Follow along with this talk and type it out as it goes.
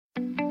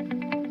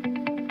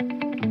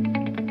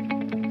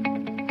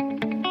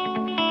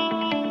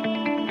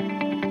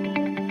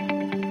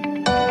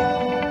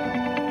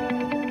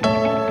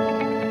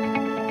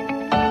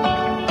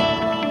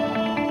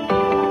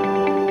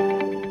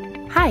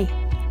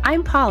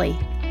I'm Polly.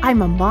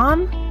 I'm a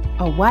mom,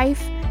 a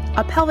wife,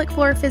 a pelvic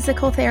floor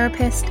physical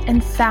therapist,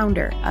 and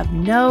founder of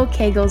No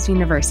Kegels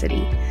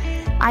University.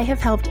 I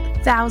have helped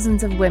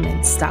thousands of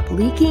women stop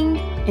leaking,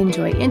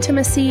 enjoy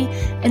intimacy,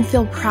 and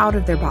feel proud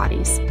of their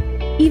bodies,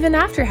 even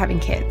after having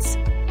kids.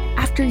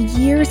 After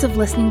years of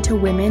listening to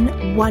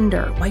women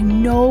wonder why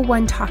no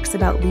one talks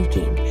about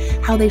leaking,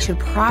 how they should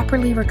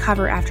properly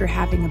recover after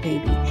having a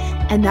baby,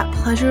 and that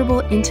pleasurable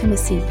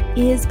intimacy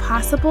is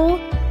possible,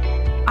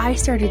 I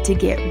started to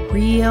get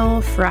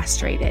real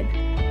frustrated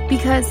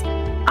because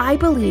I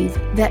believe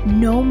that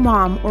no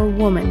mom or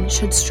woman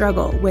should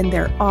struggle when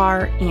there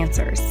are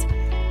answers.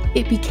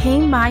 It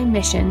became my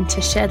mission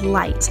to shed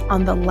light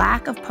on the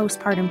lack of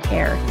postpartum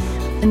care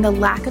and the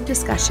lack of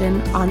discussion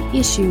on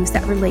issues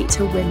that relate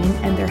to women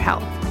and their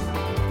health,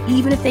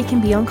 even if they can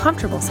be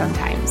uncomfortable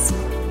sometimes.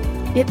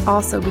 It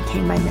also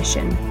became my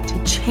mission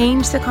to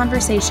change the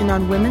conversation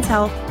on women's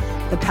health,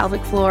 the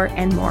pelvic floor,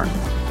 and more.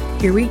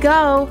 Here we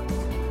go.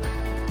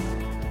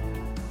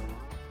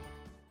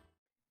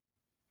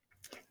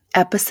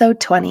 Episode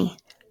 20,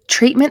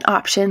 Treatment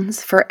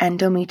Options for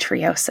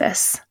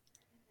Endometriosis.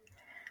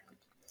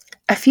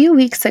 A few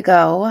weeks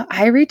ago,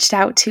 I reached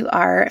out to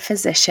our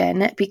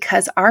physician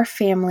because our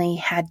family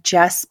had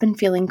just been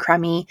feeling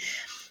crummy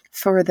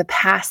for the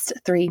past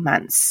 3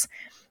 months.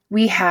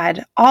 We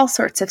had all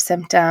sorts of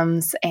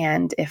symptoms,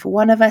 and if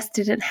one of us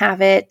didn't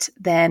have it,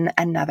 then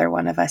another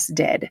one of us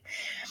did.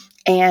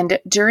 And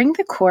during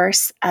the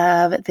course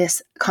of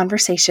this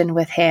conversation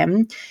with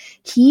him,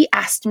 he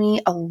asked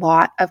me a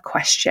lot of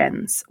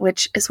questions,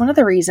 which is one of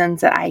the reasons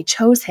that I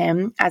chose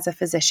him as a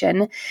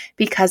physician,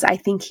 because I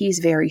think he's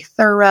very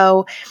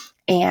thorough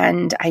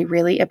and I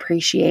really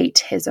appreciate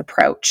his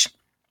approach.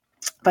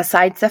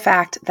 Besides the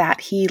fact that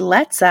he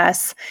lets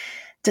us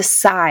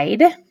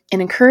decide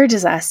and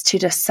encourages us to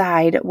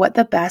decide what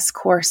the best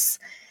course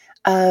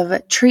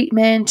of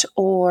treatment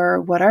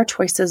or what our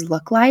choices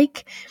look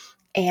like,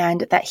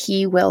 and that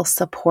he will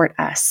support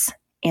us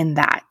in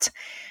that.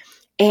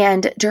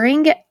 And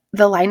during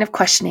the line of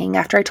questioning,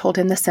 after I told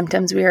him the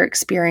symptoms we were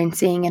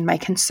experiencing and my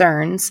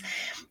concerns,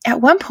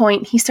 at one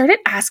point he started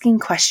asking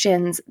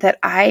questions that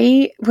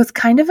I was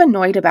kind of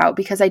annoyed about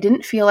because I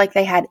didn't feel like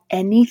they had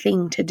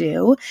anything to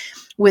do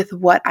with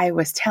what I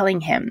was telling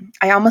him.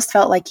 I almost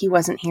felt like he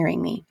wasn't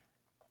hearing me.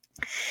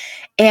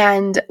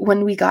 And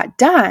when we got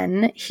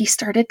done, he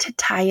started to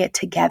tie it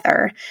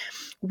together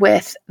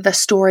with the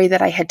story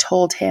that I had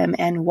told him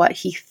and what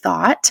he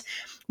thought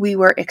we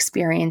were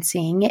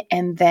experiencing.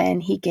 And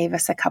then he gave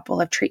us a couple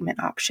of treatment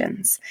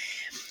options.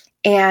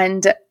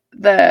 And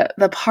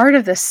the part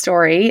of this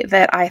story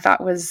that I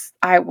thought was,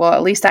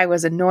 at least I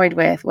was annoyed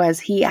with, was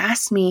he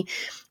asked me,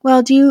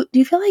 well, do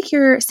you feel like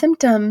your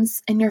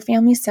symptoms and your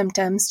family's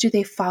symptoms, do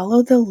they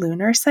follow the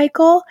lunar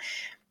cycle?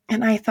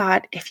 And I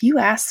thought, if you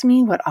ask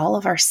me what all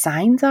of our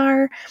signs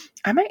are,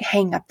 I might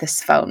hang up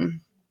this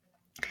phone.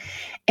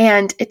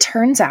 And it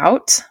turns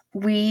out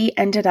we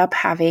ended up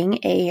having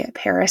a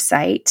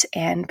parasite,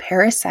 and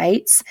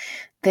parasites,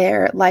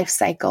 their life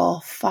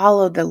cycle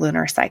followed the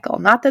lunar cycle.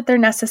 Not that they're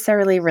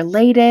necessarily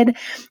related,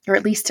 or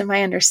at least to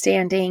my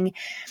understanding,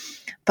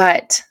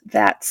 but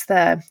that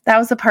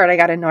was the part I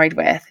got annoyed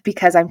with,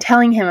 because I'm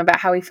telling him about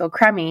how we feel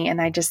crummy,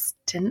 and I just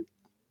didn't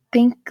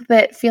think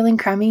that feeling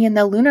crummy in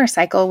the lunar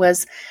cycle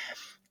was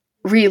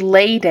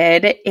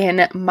related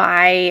in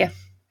my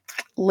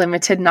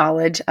limited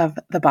knowledge of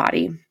the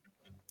body,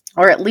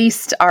 or at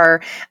least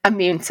our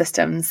immune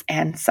systems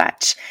and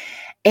such.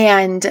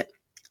 And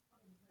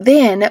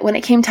then when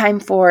it came time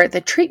for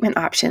the treatment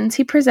options,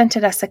 he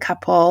presented us a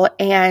couple,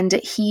 and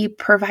he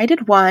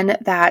provided one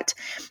that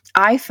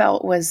I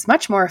felt was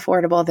much more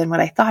affordable than what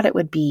I thought it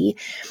would be.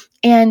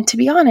 And to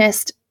be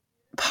honest,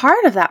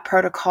 part of that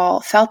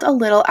protocol felt a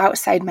little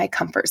outside my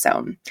comfort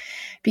zone,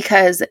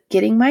 because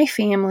getting my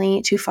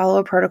family to follow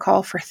a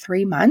protocol for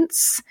 3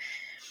 months,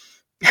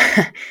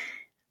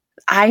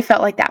 I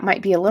felt like that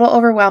might be a little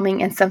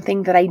overwhelming and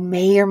something that I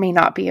may or may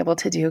not be able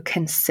to do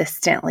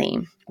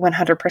consistently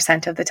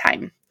 100% of the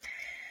time.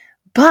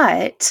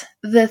 But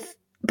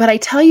I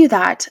tell you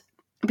that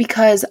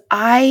because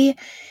I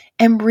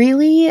am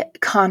really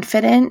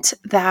confident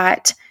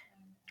that,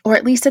 or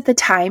at least at the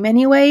time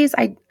anyways,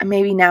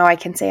 maybe now I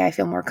can say I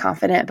feel more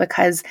confident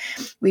because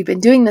we've been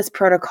doing this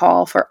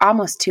protocol for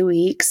almost 2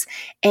 weeks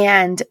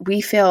and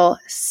we feel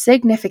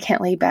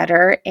significantly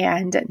better,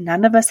 and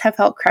none of us have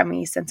felt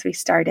crummy since we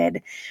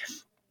started.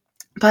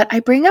 But I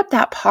bring up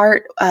that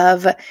part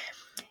of,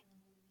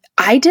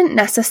 I didn't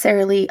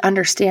necessarily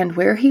understand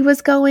where he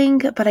was going,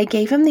 but I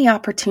gave him the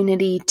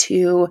opportunity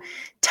to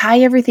tie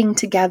everything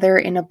together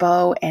in a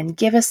bow and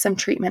give us some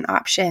treatment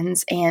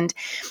options. And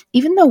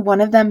even though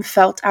one of them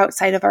felt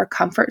outside of our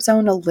comfort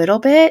zone a little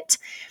bit,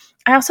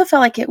 I also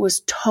felt like it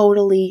was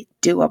totally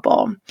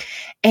doable.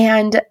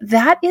 And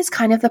that is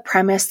kind of the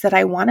premise that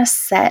I want to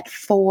set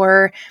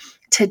for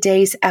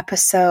today's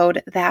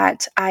episode,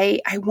 that I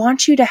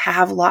want you to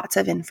have lots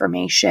of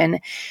information,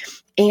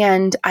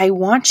 and I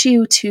want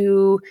you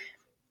to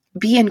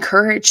be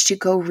encouraged to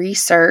go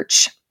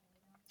research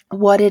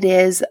what it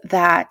is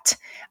that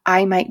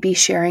I might be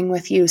sharing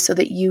with you so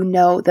that you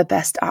know the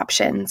best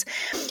options.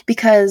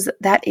 Because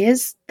that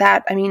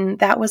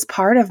was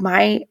part of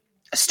my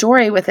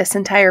story with this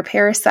entire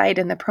parasite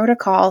and the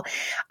protocol.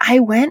 I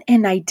went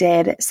and I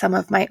did some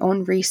of my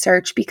own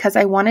research because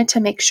I wanted to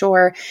make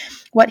sure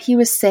what he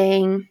was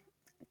saying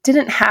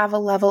didn't have a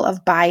level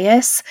of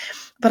bias,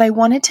 but I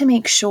wanted to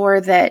make sure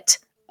that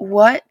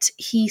what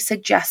he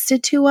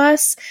suggested to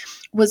us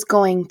was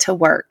going to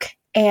work.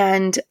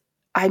 And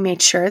I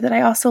made sure that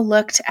I also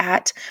looked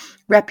at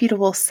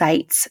reputable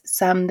sites,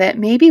 some that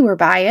maybe were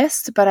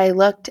biased, but I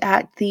looked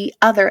at the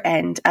other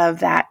end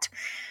of that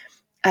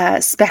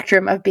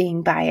spectrum of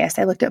being biased.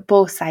 I looked at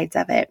both sides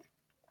of it.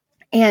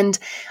 And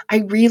I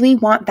really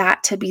want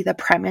that to be the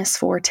premise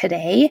for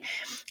today.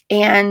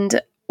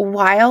 And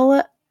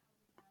while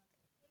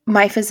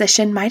my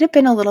physician might have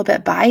been a little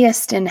bit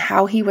biased in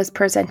how he was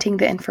presenting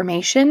the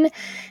information,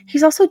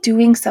 he's also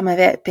doing some of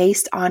it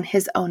based on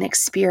his own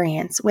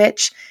experience,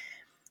 which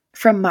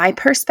from my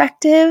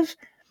perspective,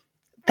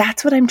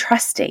 that's what I'm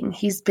trusting.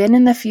 He's been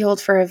in the field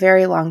for a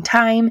very long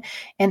time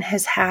and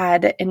has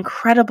had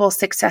incredible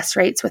success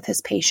rates with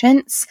his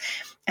patients.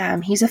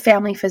 He's a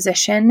family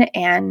physician,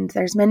 and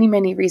there's many,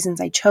 many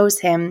reasons I chose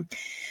him.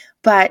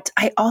 But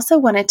I also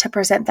wanted to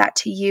present that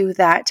to you,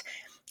 that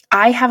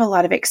I have a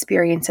lot of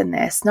experience in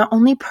this, not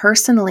only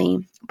personally,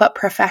 but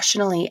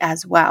professionally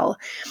as well.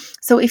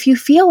 So if you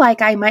feel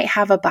like I might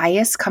have a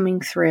bias coming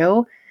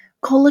through,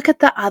 go look at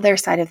the other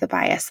side of the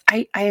bias.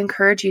 I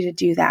encourage you to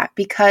do that,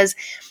 because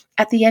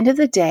at the end of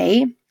the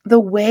day, the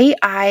way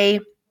I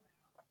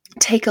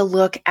take a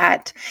look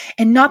at,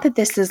 and not that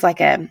this is like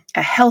a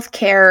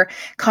healthcare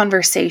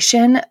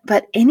conversation,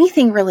 but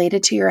anything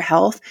related to your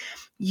health,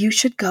 you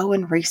should go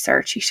and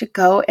research. You should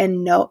go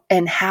and know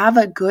and have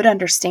a good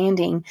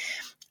understanding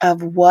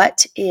of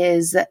what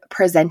is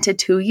presented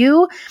to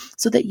you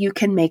so that you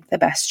can make the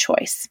best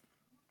choice.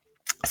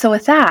 So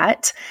with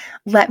that,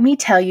 let me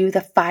tell you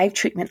the 5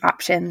 treatment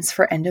options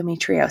for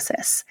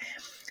endometriosis.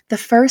 The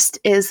first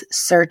is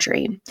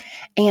surgery,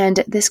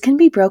 and this can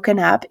be broken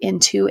up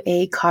into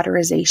a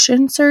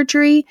cauterization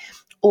surgery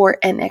or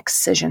an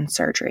excision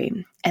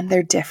surgery, and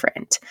they're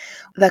different.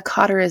 The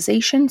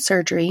cauterization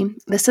surgery,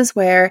 this is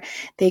where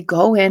they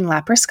go in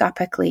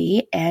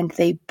laparoscopically and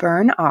they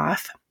burn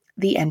off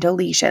the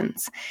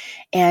endolesions.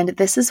 And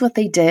this is what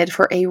they did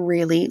for a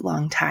really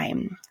long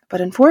time. But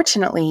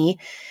unfortunately,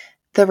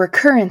 the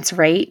recurrence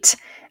rate,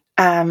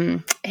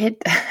 it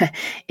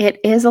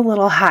is a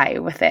little high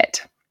with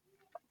it.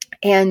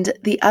 And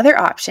the other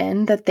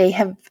option that they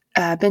have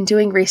been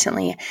doing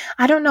recently,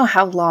 I don't know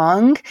how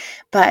long,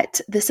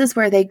 but this is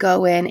where they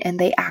go in and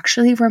they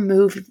actually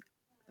remove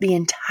the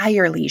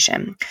entire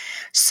lesion.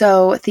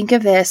 So think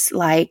of this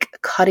like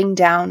cutting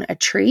down a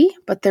tree,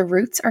 but the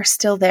roots are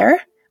still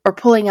there, or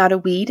pulling out a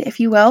weed, if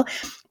you will,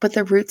 but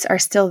the roots are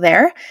still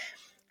there,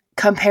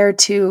 compared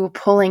to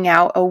pulling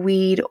out a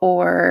weed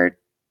or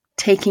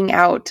taking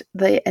out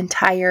the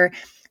entire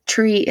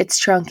tree, its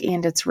trunk,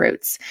 and its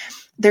roots.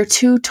 They're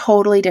 2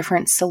 totally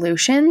different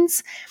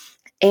solutions.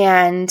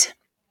 And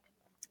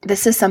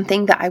this is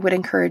something that I would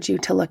encourage you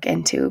to look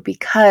into,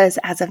 because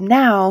as of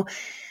now,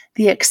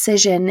 the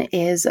excision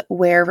is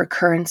where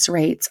recurrence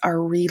rates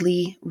are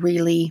really,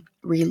 really,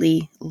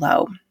 really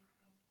low.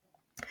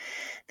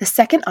 The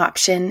second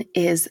option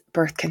is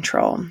birth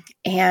control.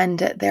 And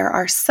there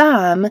are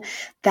some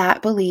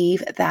that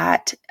believe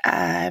that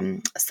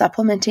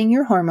supplementing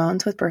your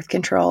hormones with birth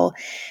control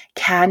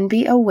can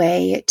be a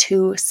way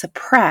to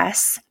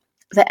suppress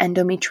the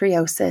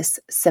endometriosis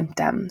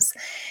symptoms.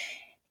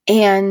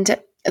 And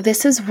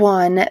this is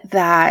one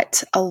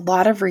that a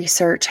lot of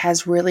research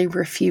has really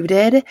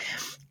refuted.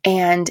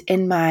 And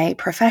in my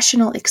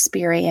professional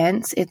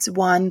experience, it's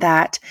one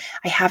that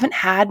I haven't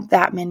had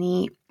that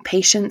many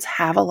patients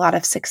have a lot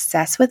of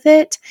success with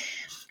it,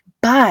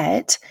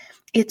 but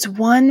it's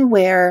one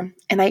where,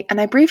 and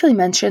I briefly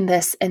mentioned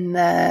this in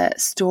the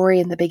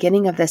story in the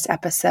beginning of this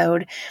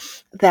episode,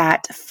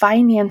 that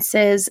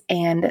finances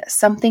and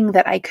something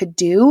that I could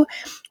do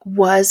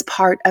was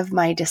part of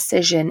my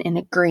decision in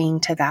agreeing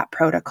to that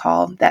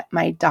protocol that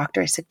my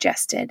doctor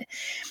suggested.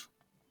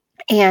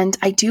 And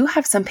I do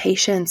have some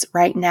patients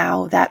right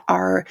now that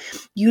are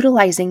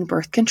utilizing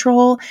birth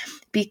control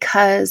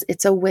because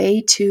it's a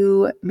way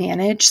to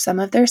manage some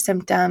of their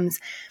symptoms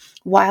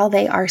while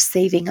they are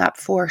saving up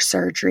for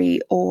surgery,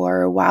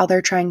 or while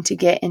they're trying to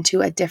get into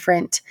a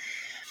different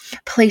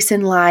place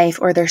in life,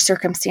 or their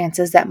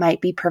circumstances that might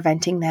be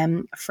preventing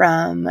them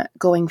from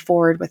going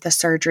forward with the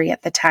surgery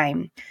at the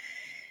time.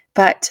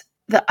 But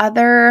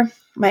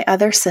my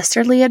other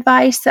sisterly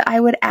advice that I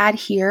would add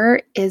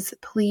here is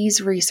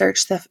please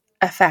research the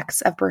effects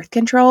of birth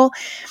control,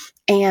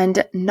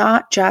 and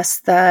not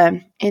just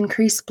the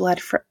increased blood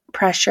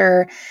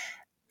pressure,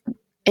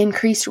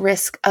 increased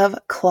risk of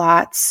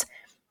clots.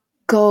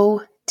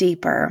 Go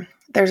deeper.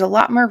 There's a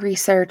lot more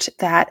research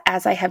that,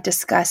 as I have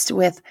discussed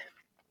with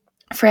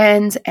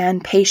friends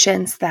and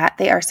patients, that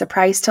they are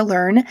surprised to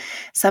learn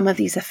some of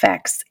these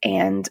effects.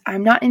 And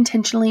I'm not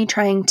intentionally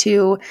trying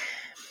to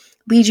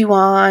lead you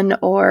on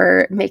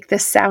or make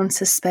this sound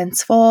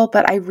suspenseful,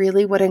 but I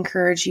really would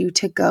encourage you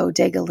to go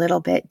dig a little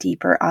bit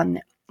deeper on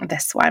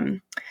this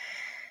one.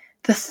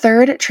 The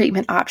third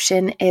treatment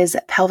option is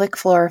pelvic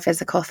floor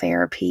physical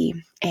therapy.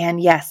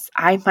 And yes,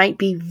 I might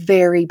be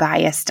very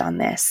biased on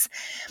this,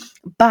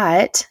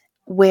 but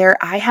where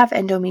I have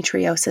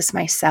endometriosis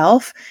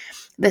myself,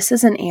 this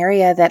is an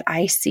area that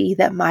I see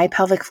that my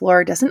pelvic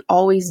floor doesn't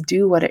always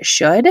do what it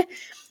should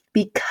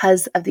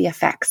because of the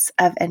effects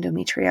of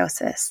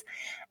endometriosis.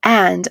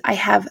 And I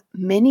have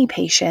many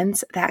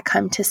patients that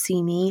come to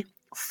see me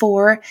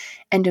for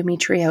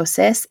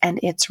endometriosis and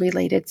its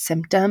related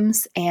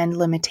symptoms and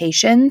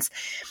limitations.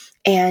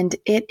 And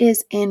it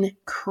is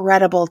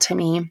incredible to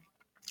me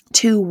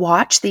to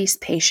watch these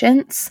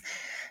patients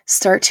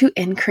start to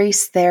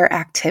increase their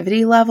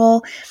activity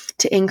level,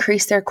 to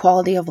increase their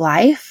quality of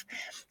life,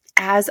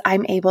 as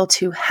I'm able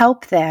to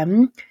help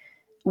them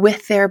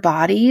with their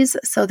bodies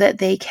so that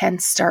they can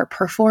start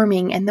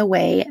performing in the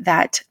way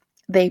that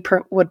they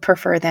would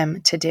prefer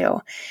them to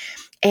do.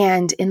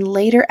 And in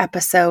later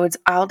episodes,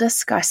 I'll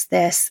discuss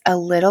this a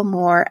little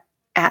more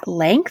at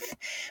length,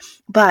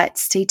 but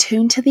stay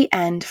tuned to the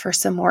end for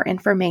some more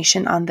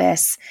information on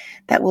this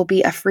that will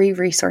be a free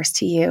resource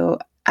to you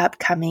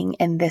upcoming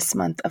in this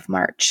month of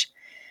March.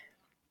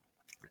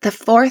 The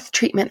fourth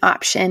treatment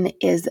option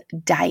is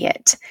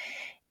diet.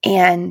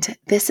 And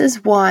this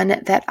is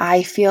one that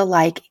I feel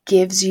like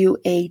gives you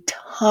a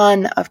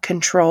ton of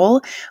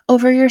control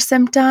over your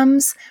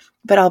symptoms.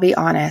 But I'll be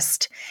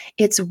honest,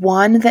 it's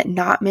one that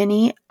not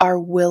many are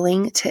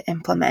willing to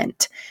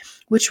implement,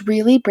 which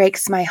really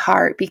breaks my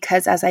heart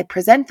because as I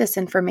present this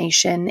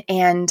information,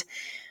 and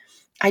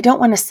I don't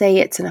want to say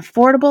it's an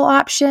affordable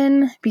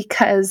option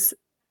because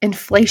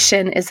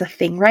inflation is a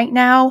thing right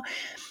now,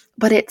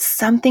 but it's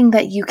something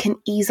that you can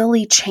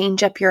easily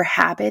change up your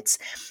habits,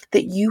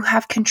 that you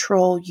have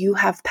control, you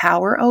have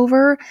power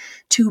over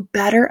to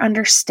better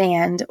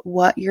understand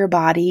what your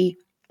body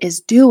is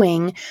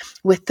doing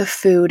with the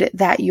food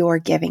that you're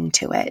giving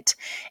to it.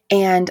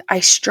 And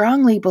I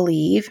strongly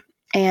believe,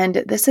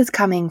 and this is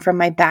coming from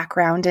my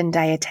background in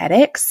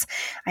dietetics,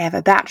 I have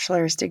a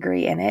bachelor's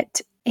degree in it,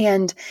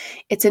 and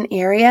it's an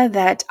area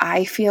that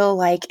I feel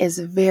like is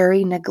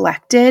very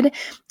neglected,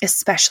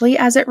 especially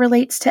as it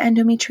relates to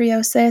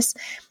endometriosis,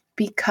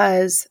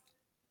 because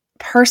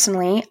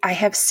personally, I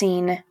have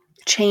seen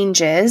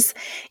changes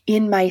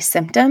in my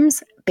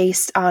symptoms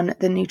based on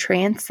the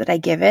nutrients that I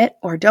give it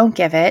or don't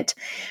give it.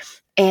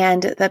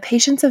 And the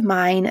patients of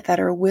mine that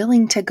are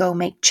willing to go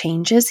make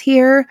changes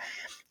here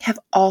have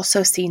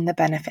also seen the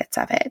benefits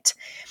of it.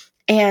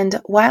 And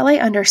while I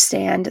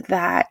understand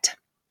that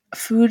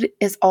food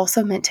is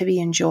also meant to be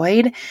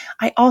enjoyed,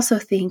 I also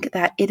think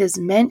that it is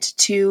meant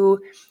to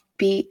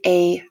be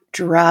a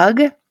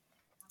drug,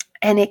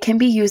 and it can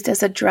be used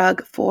as a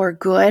drug for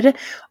good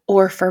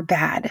or for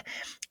bad.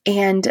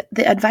 And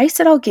the advice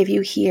that I'll give you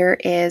here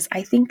is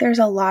I think there's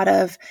a lot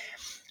of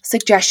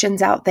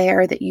suggestions out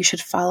there that you should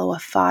follow a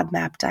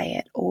FODMAP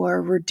diet or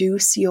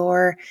reduce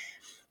your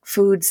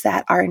foods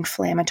that are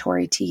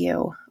inflammatory to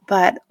you.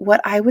 But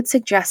what I would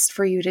suggest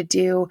for you to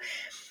do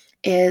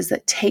is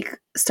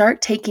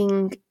start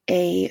taking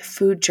a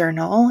food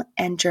journal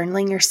and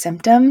journaling your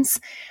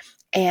symptoms.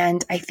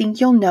 And I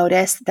think you'll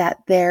notice that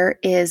there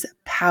is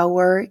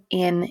power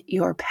in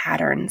your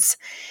patterns.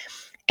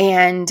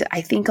 And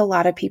I think a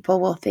lot of people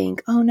will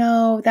think, oh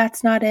no,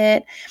 that's not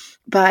it.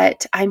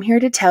 But I'm here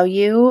to tell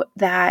you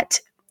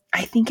that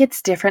I think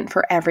it's different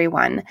for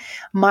everyone.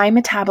 My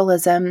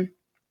metabolism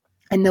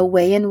and the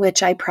way in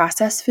which I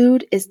process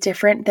food is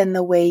different than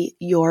the way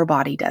your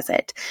body does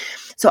it.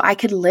 So I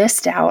could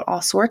list out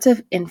all sorts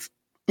of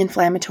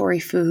inflammatory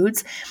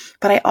foods,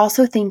 but I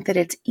also think that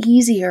it's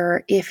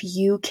easier if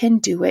you can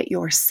do it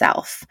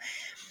yourself.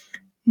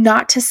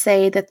 Not to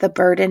say that the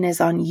burden is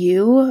on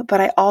you,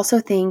 but I also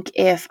think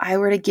if I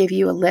were to give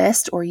you a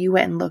list or you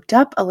went and looked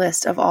up a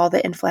list of all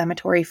the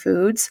inflammatory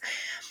foods,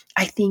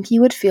 I think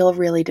you would feel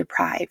really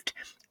deprived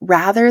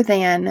rather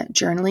than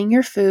journaling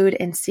your food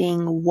and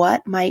seeing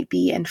what might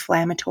be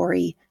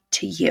inflammatory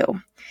to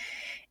you.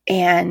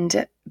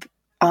 And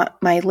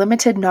my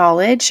limited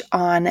knowledge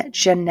on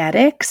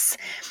genetics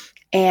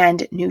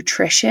and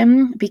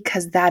nutrition,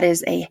 because that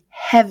is a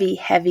heavy,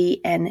 heavy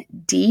and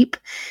deep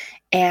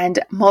and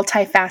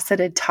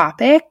multifaceted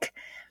topic.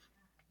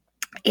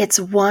 It's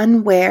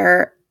one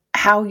where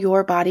how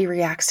your body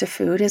reacts to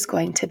food is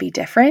going to be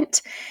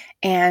different.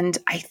 And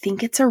I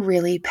think it's a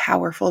really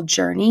powerful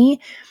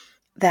journey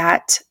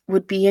that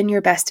would be in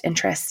your best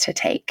interest to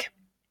take.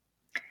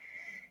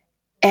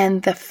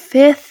 And the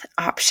fifth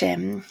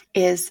option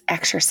is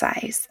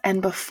exercise.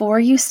 And before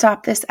you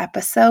stop this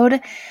episode,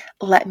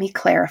 let me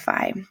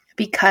clarify,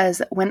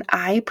 because when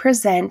I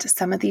present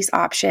some of these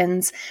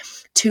options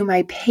to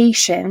my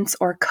patients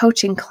or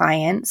coaching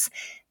clients,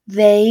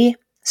 they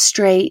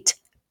straight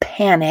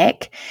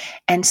panic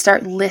and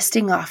start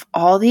listing off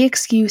all the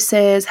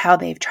excuses, how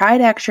they've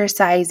tried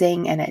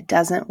exercising and it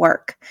doesn't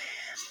work.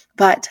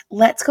 But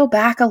let's go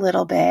back a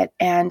little bit,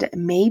 and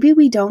maybe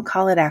we don't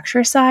call it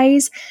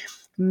exercise.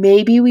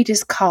 Maybe we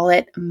just call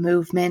it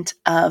movement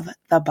of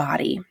the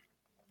body.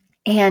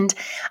 And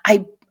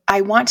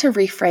I want to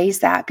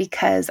rephrase that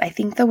because I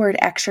think the word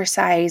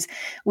exercise,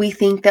 we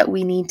think that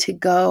we need to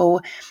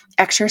go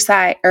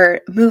exercise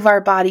or move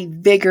our body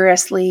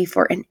vigorously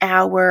for an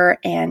hour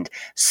and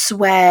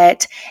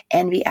sweat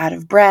and be out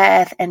of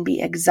breath and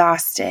be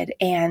exhausted.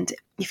 And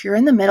if you're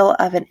in the middle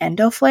of an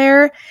endo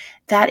flare,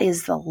 that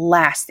is the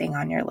last thing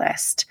on your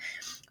list.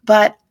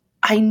 But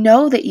I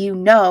know that you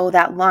know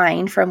that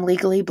line from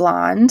Legally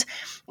Blonde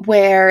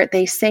where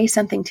they say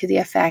something to the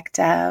effect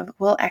of,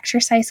 well,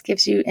 exercise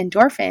gives you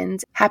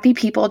endorphins. Happy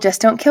people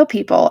just don't kill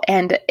people.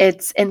 And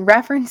it's in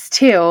reference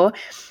to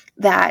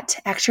that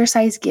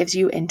exercise gives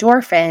you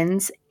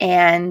endorphins,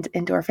 and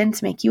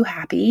endorphins make you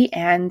happy,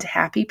 and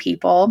happy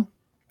people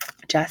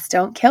just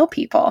don't kill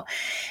people.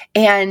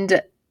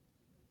 And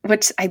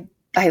which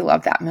I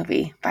love that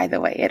movie, by the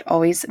way. It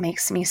always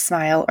makes me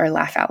smile or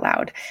laugh out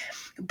loud.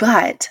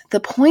 But the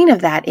point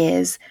of that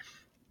is,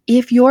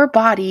 if your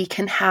body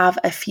can have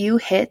a few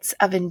hits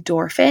of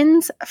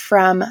endorphins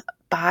from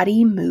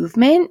body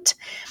movement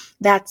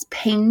that's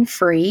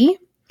pain-free,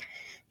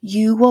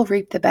 you will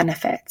reap the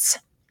benefits.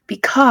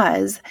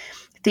 Because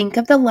think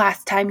of the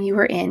last time you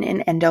were in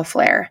an endo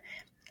flare,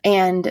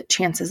 and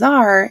chances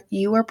are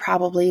you were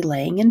probably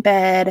laying in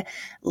bed,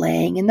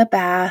 laying in the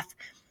bath,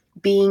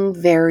 being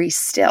very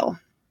still.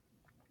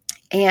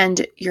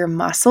 And your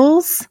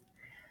muscles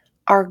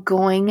are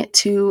going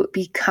to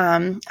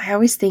become, I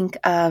always think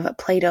of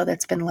Play-Doh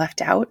that's been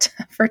left out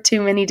for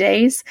too many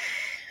days.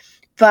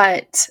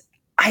 But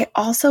I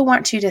also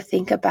want you to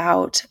think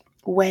about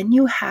when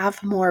you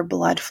have more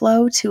blood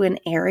flow to an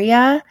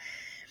area,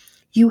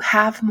 you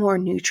have more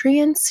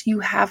nutrients, you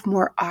have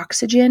more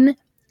oxygen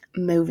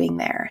moving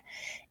there.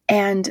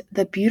 And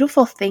the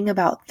beautiful thing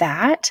about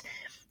that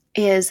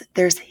is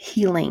there's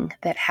healing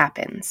that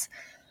happens.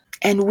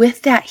 And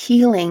with that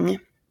healing,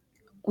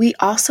 we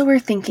also are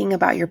thinking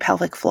about your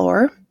pelvic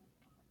floor.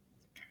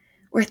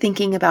 We're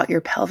thinking about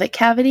your pelvic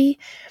cavity,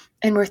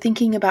 and we're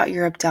thinking about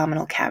your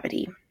abdominal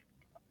cavity.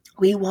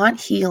 We want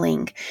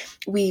healing.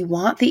 We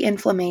want the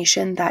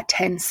inflammation that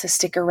tends to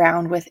stick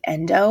around with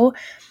endo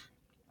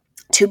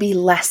to be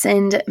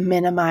lessened,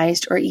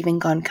 minimized, or even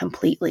gone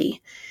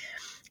completely.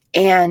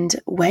 And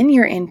when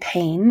you're in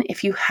pain,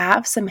 if you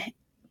have some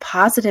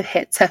positive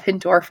hits of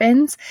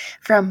endorphins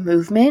from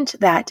movement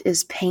that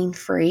is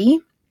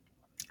pain-free,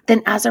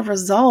 then as a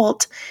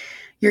result,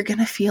 you're going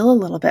to feel a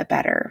little bit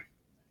better.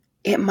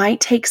 It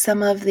might take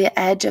some of the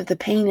edge of the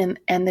pain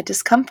and the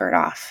discomfort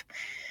off.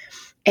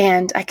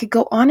 And I could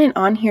go on and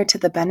on here to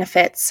the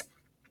benefits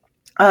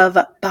of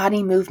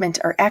body movement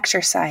or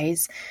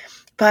exercise,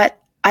 but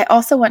I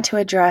also want to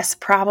address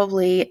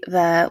probably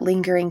the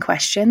lingering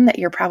question that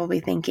you're probably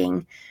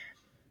thinking,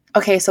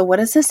 okay, so what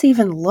does this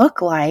even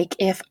look like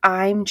if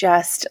I'm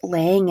just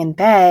laying in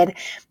bed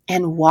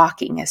and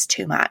walking is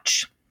too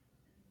much?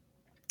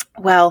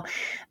 Well,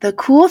 the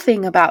cool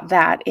thing about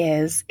that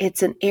is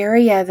it's an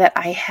area that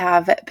I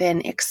have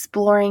been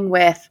exploring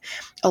with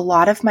a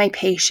lot of my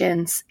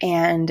patients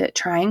and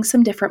trying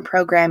some different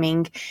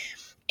programming.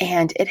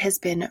 And it has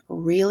been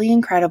really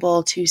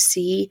incredible to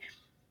see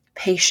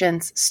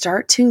patients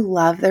start to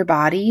love their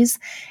bodies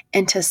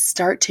and to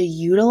start to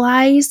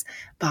utilize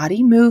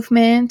body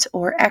movement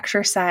or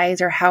exercise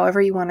or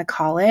however you want to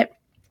call it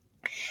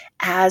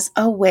as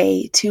a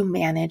way to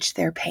manage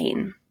their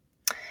pain.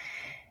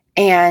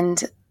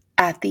 And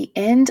at the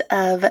end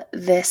of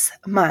this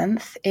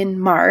month in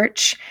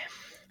March,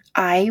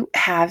 I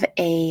have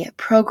a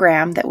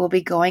program that will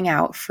be going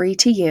out free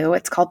to you.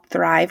 It's called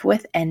Thrive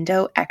with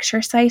Endo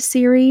Exercise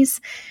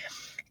Series,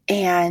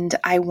 and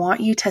I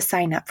want you to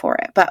sign up for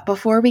it. But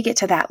before we get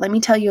to that, let me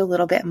tell you a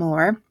little bit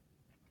more.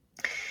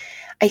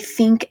 I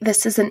think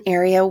this is an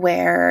area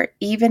where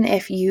even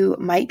if you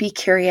might be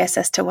curious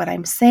as to what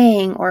I'm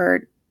saying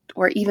or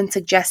even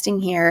suggesting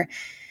here,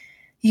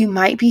 you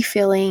might be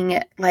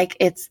feeling like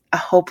it's a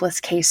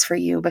hopeless case for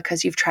you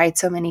because you've tried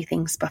so many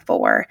things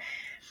before.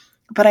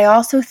 But I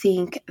also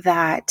think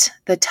that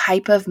the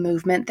type of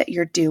movement that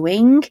you're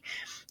doing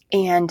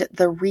and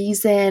the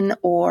reason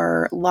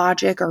or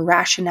logic or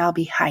rationale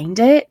behind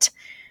it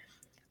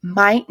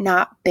might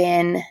not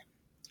been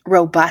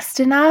robust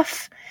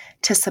enough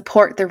to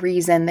support the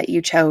reason that you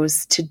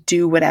chose to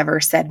do whatever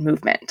said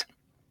movement.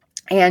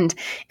 And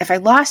if I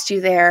lost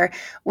you there,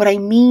 what I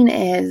mean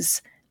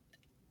is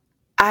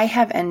I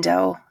have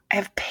endo. I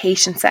have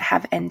patients that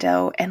have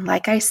endo. And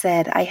like I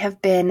said, I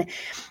have been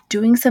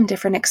doing some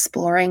different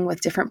exploring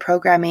with different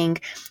programming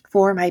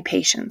for my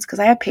patients because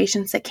I have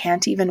patients that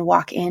can't even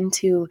walk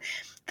into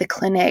the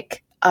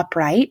clinic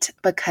upright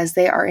because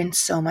they are in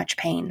so much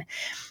pain.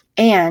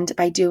 And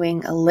by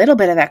doing a little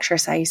bit of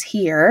exercise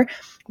here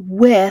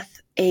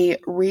with a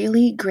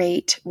really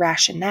great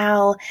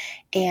rationale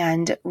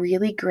and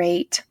really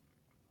great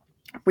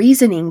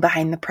reasoning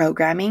behind the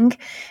programming,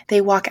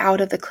 they walk out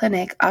of the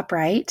clinic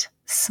upright,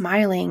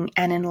 smiling,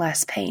 and in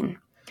less pain.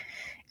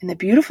 And the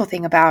beautiful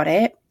thing about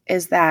it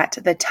is that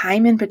the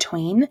time in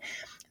between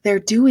they're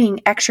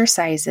doing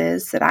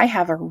exercises that I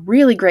have a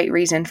really great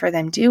reason for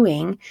them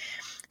doing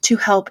to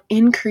help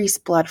increase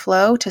blood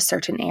flow to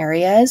certain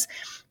areas,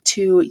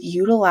 to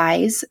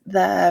utilize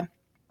the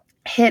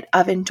hit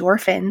of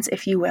endorphins,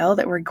 if you will,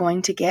 that we're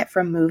going to get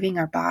from moving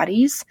our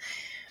bodies.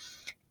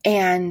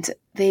 And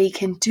they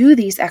can do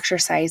these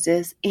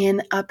exercises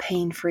in a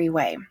pain-free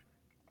way.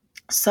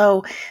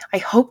 So I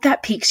hope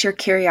that piques your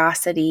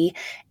curiosity,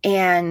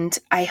 and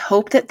I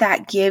hope that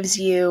that gives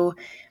you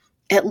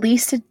at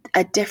least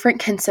a different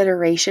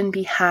consideration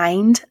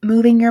behind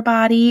moving your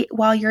body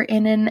while you're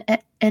in an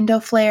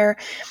endoflare,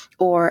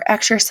 or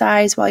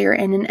exercise while you're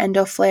in an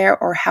endoflare,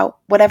 or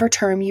whatever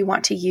term you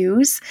want to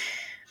use.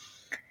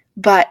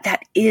 But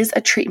that is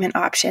a treatment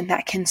option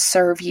that can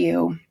serve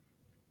you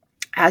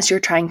as you're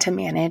trying to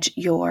manage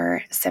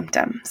your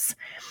symptoms.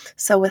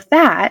 So with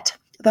that,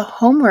 the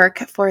homework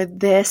for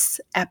this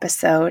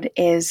episode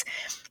is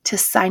to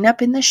sign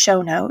up in the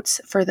show notes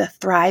for the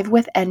Thrive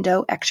with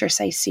Endo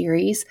exercise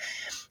series.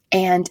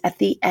 And at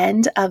the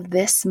end of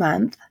this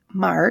month,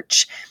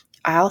 March,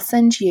 I'll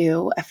send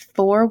you a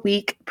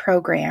 4-week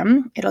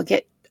program. It'll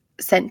get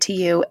sent to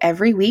you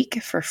every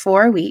week for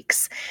 4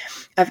 weeks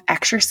of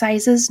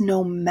exercises,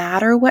 no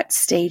matter what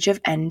stage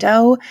of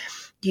endo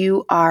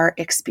you are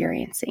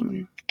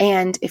experiencing.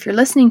 And if you're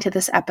listening to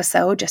this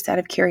episode, just out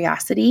of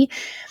curiosity,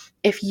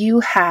 if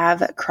you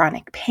have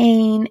chronic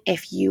pain,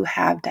 if you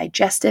have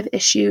digestive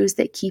issues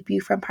that keep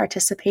you from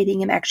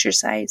participating in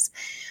exercise,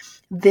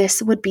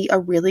 this would be a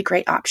really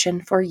great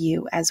option for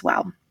you as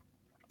well.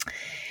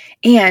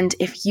 And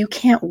if you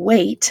can't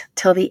wait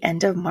till the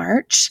end of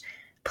March,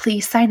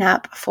 please sign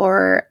up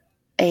for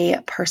a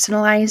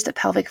personalized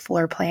pelvic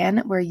floor plan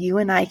where you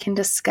and I can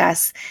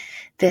discuss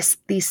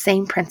these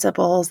same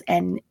principles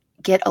and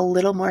get a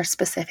little more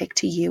specific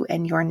to you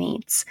and your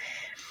needs.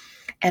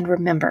 And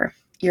remember,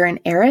 you're an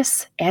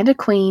heiress and a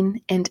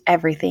queen and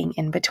everything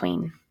in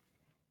between.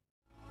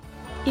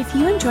 If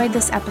you enjoyed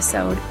this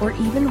episode or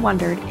even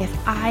wondered if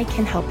I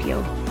can help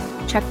you,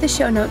 check the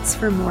show notes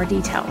for more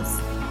details.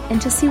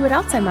 And to see what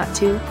else I'm up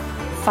to,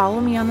 follow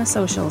me on the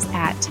socials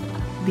at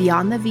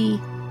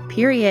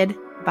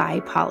BeyondTheV by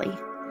Polly.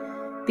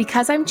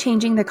 Because I'm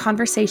changing the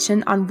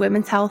conversation on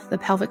women's health, the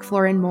pelvic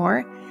floor, and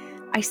more,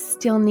 I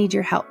still need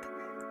your help.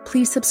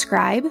 Please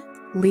subscribe,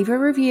 leave a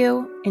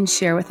review, and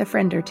share with a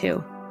friend or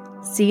two.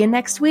 See you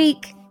next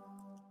week.